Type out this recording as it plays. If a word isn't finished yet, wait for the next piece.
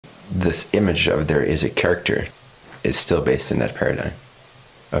this image of there is a character is still based in that paradigm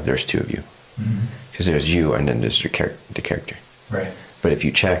of there's two of you. Because there's you and then there's the character. Right. But if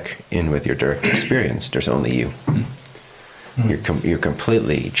you check in with your direct experience, there's only you. You're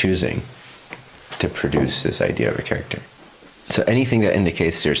completely choosing to produce this idea of a character. So anything that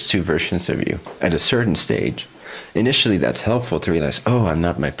indicates there's two versions of you at a certain stage, initially that's helpful to realize, oh, I'm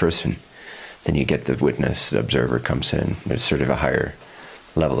not my person. Then you get the witness, the observer comes in. There's sort of a higher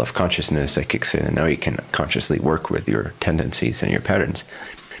level of consciousness that kicks in, and now you can consciously work with your tendencies and your patterns.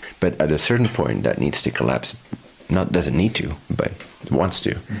 But at a certain point, that needs to collapse. Doesn't need to, but wants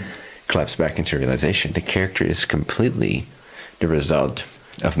to collapse back into realization. The character is completely the result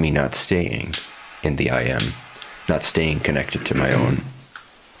of me not staying in the I am, not staying connected to my own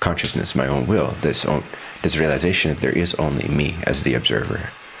consciousness, my own will. This realization that there is only me as the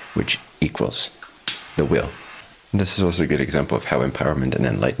observer, which equals the will. This is also a good example of how empowerment and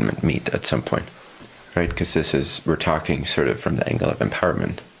enlightenment meet at some point, right? Because we're talking sort of from the angle of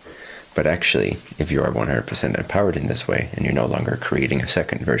empowerment. But actually, if you are 100% empowered in this way, and you're no longer creating a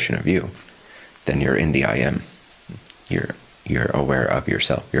second version of you, then you're in the I am. You're aware of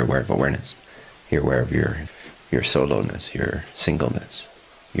yourself. You're aware of awareness. You're aware of your soloness, your singleness,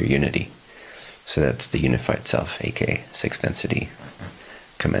 your unity. So that's the unified self, aka sixth density,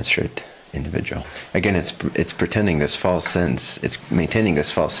 commensurate individual. Again, it's pretending this false sense. It's maintaining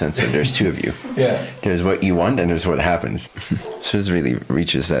this false sense that there's two of you. Yeah. There's what you want and there's what happens. So this really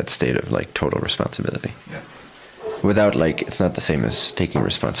reaches that state of like total responsibility. Yeah. Without it's not the same as taking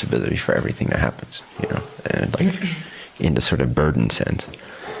responsibility for everything that happens, and like in the sort of burden sense,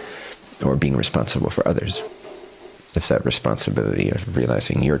 or being responsible for others. It's that responsibility of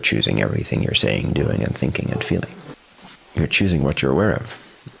realizing you're choosing everything you're saying, doing, and thinking and feeling. You're choosing what you're aware of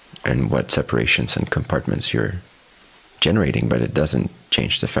and what separations and compartments you're generating, but it doesn't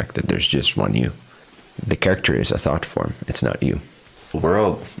change the fact that there's just one you. The character is a thought form, it's not you. The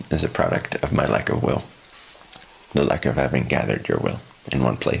world is a product of my lack of will, the lack of having gathered your will in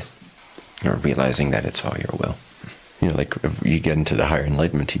one place, or realizing that it's all your will. Like if you get into the higher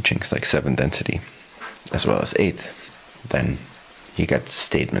enlightenment teachings, like seventh density, as well as eighth, then you get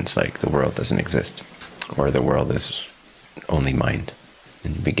statements like the world doesn't exist, or the world is only mind.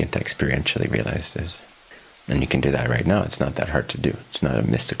 And you begin to experientially realize this. And you can do that right now. It's not that hard to do. It's not a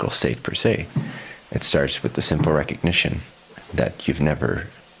mystical state per se. It starts with the simple recognition that you've never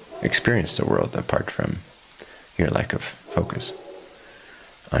experienced the world apart from your lack of focus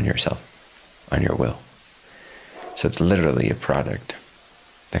on yourself, on your will. So it's literally a product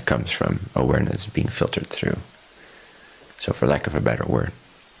that comes from awareness being filtered through. So for lack of a better word,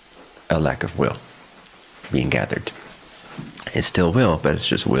 a lack of will being gathered. It's still will, but it's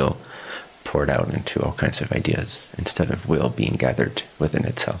just will poured out into all kinds of ideas instead of will being gathered within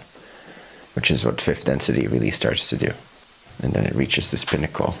itself, which is what fifth density really starts to do. And then it reaches this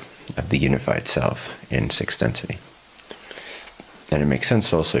pinnacle of the unified self in sixth density. And it makes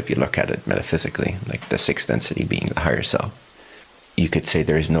sense also if you look at it metaphysically, like the sixth density being the higher self. You could say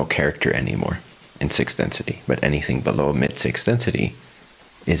there is no character anymore in sixth density, but anything below mid-sixth density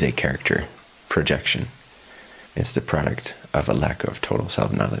is a character projection. It's the product of a lack of total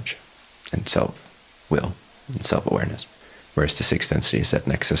self-knowledge and self-will and self-awareness. Whereas the sixth density is that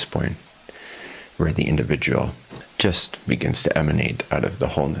nexus point where the individual just begins to emanate out of the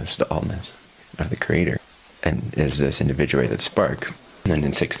wholeness, the allness of the Creator. And is this individuated spark. And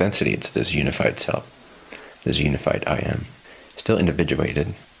in sixth density, it's this unified self, this unified I am. Still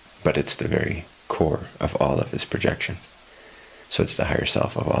individuated, but it's the very core of all of his projections. So it's the higher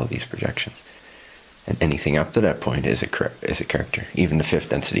self of all of these projections. And anything up to that point is a character. Even the fifth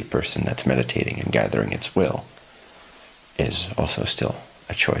density person that's meditating and gathering its will is also still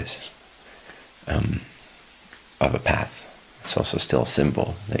a choice of a path. It's also still a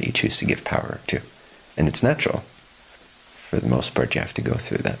symbol that you choose to give power to. And it's natural. For the most part, you have to go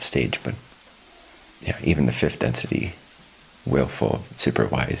through that stage. But yeah, even the fifth density, willful, super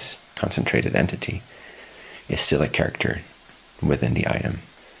wise, concentrated entity is still a character within the I am.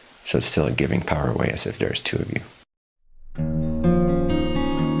 So it's still a giving power away as if there's two of you.